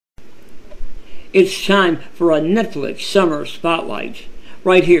It's time for a Netflix Summer Spotlight,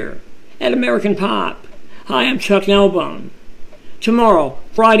 right here at American Pop. Hi, I'm Chuck Nelbone. Tomorrow,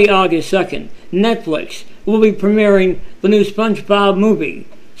 Friday, August 2nd, Netflix will be premiering the new SpongeBob movie,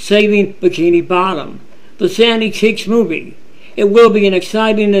 Saving Bikini Bottom, the Sandy Cheeks movie. It will be an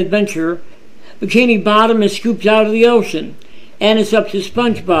exciting adventure. Bikini Bottom is scooped out of the ocean, and it's up to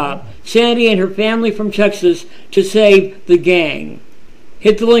SpongeBob, Sandy, and her family from Texas to save the gang.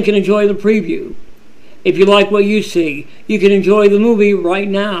 Hit the link and enjoy the preview. If you like what you see, you can enjoy the movie right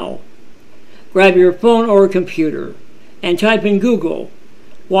now. Grab your phone or computer and type in Google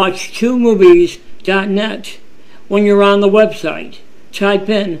watch2movies.net. When you're on the website, type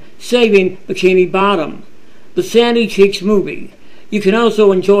in Saving Bikini Bottom, the Sandy Cheeks movie. You can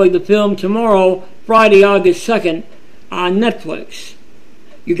also enjoy the film tomorrow, Friday, August 2nd, on Netflix.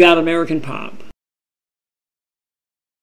 You got American Pop.